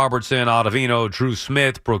along with Robertson, Ottavino, Drew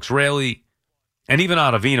Smith, Brooks Raley, and even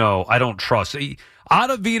Ottavino, I don't trust.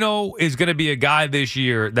 Ottavino is going to be a guy this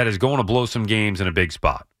year that is going to blow some games in a big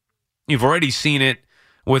spot. You've already seen it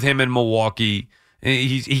with him in Milwaukee.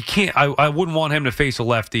 He can't. I wouldn't want him to face a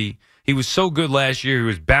lefty. He was so good last year. He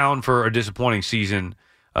was bound for a disappointing season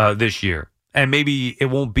this year. And maybe it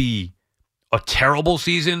won't be a terrible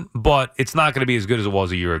season, but it's not going to be as good as it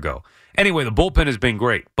was a year ago. Anyway, the bullpen has been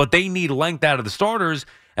great, but they need length out of the starters,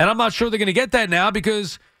 and I'm not sure they're going to get that now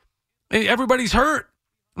because everybody's hurt.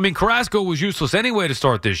 I mean, Carrasco was useless anyway to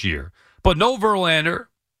start this year, but no Verlander,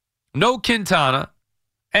 no Quintana,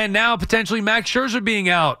 and now potentially Max Scherzer being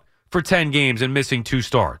out for 10 games and missing 2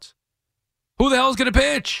 starts. Who the hell is going to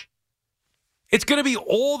pitch? It's going to be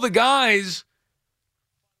all the guys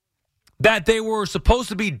that they were supposed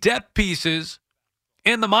to be depth pieces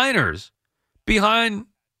in the minors behind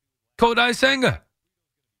Kodai Senga.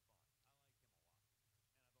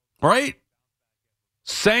 Right?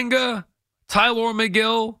 Senga, Tyler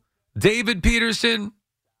McGill, David Peterson,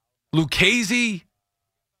 Lucchesi,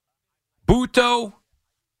 Buto.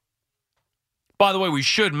 By the way, we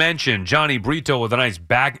should mention Johnny Brito with a nice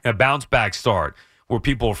bounce-back start where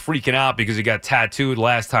people are freaking out because he got tattooed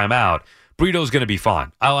last time out. Brito's going to be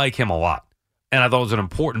fine. I like him a lot. And I thought it was an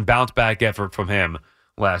important bounce-back effort from him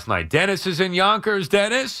last night. Dennis is in Yonkers.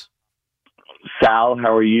 Dennis? Sal,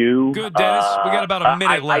 how are you? Good, Dennis. We got about a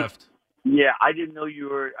minute left. I didn't know you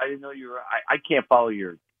were. I can't follow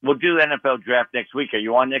your. We'll do the NFL draft next week. Are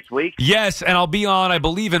you on next week? Yes, and I'll be on, I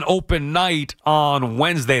believe, an open night on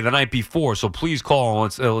Wednesday, the night before. So please call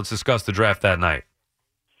and let's discuss the draft that night.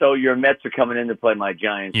 So your Mets are coming in to play my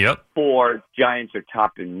Giants. Yep. 4 Giants are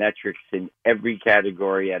topping metrics in every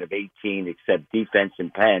category out of 18 except defense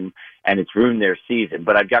and pen, and it's ruined their season.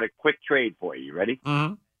 But I've got a quick trade for you. You ready?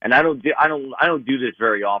 Mm-hmm. And I don't do this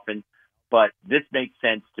very often, but this makes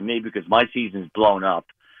sense to me because my season's blown up.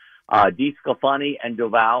 DeSclafani and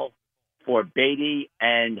Doval for Beatty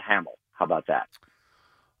and Hamill. How about that?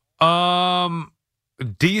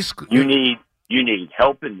 You need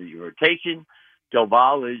help in the rotation.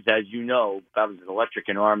 Doval is, as you know, about as electric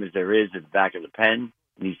an arm as there is at the back of the pen.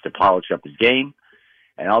 He needs to polish up his game.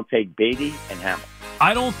 And I'll take Beatty and Hamill.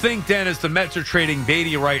 I don't think, Dennis, the Mets are trading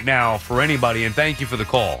Beatty right now for anybody, and thank you for the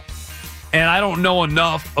call. And I don't know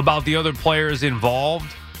enough about the other players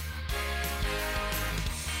involved,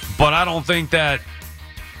 but I don't think that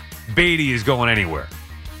Beatty is going anywhere.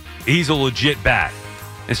 He's a legit bat.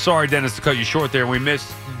 And sorry, Dennis, to cut you short there. We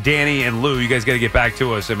missed Danny and Lou. You guys got to get back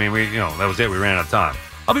to us. I mean, that was it. We ran out of time.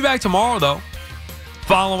 I'll be back tomorrow, though,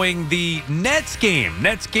 following the Nets game.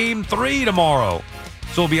 Nets game 3 tomorrow.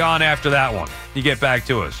 So we'll be on after that one. You get back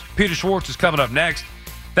to us. Peter Schwartz is coming up next.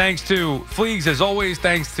 Thanks to Fleegs, as always.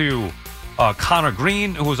 Thanks to Connor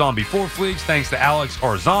Green, who was on before Fleegs. Thanks to Alex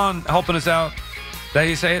Arzon helping us out. Is that how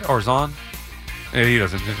you say it? Arzon? Yeah, he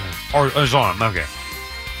doesn't. Arzon, okay.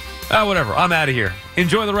 Whatever. I'm out of here.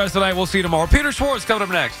 Enjoy the rest of the night. We'll see you tomorrow. Peter Schwartz coming up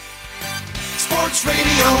next. Sports Radio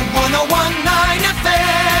 101.9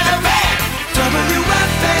 FM.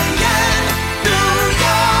 WFAN, New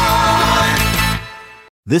York.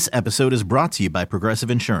 This episode is brought to you by Progressive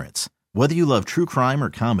Insurance. Whether you love true crime or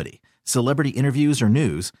comedy, celebrity interviews or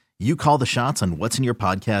news, you call the shots on what's in your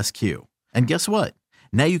podcast queue. And guess what?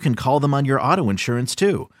 Now you can call them on your auto insurance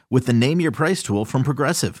too with the Name Your Price tool from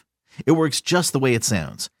Progressive. It works just the way it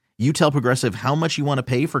sounds. You tell Progressive how much you want to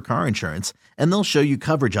pay for car insurance, and they'll show you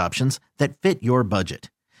coverage options that fit your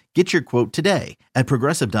budget. Get your quote today at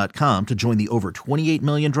Progressive.com to join the over 28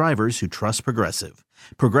 million drivers who trust Progressive.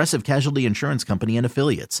 Progressive Casualty Insurance Company and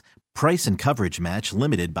Affiliates. Price and coverage match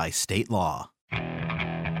limited by state law.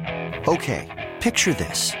 Okay, picture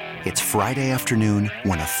this. It's Friday afternoon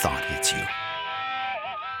when a thought hits you.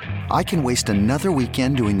 I can waste another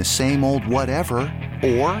weekend doing the same old whatever,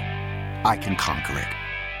 or I can conquer it.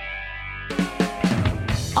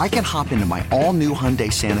 I can hop into my all-new Hyundai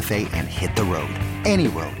Santa Fe and hit the road. Any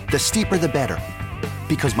road. The steeper, the better.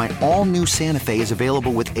 Because my all-new Santa Fe is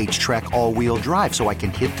available with H-Track all-wheel drive, so I can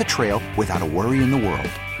hit the trail without a worry in the world.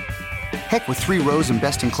 Heck, with 3 rows and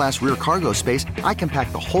best-in-class rear cargo space, I can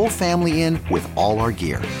pack the whole family in with all our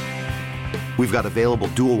gear. We've got available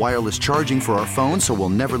dual wireless charging for our phones, so we'll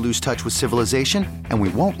never lose touch with civilization, and we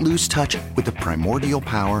won't lose touch with the primordial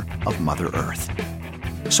power of Mother Earth.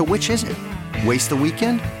 So which is it? Waste the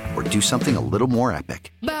weekend or do something a little more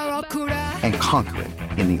epic? And conquer it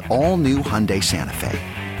in the all-new Hyundai Santa Fe.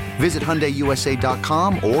 Visit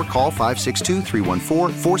HyundaiUSA.com or call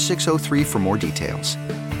 562-314-4603 for more details.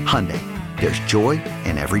 Hyundai, there's joy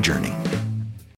in every journey.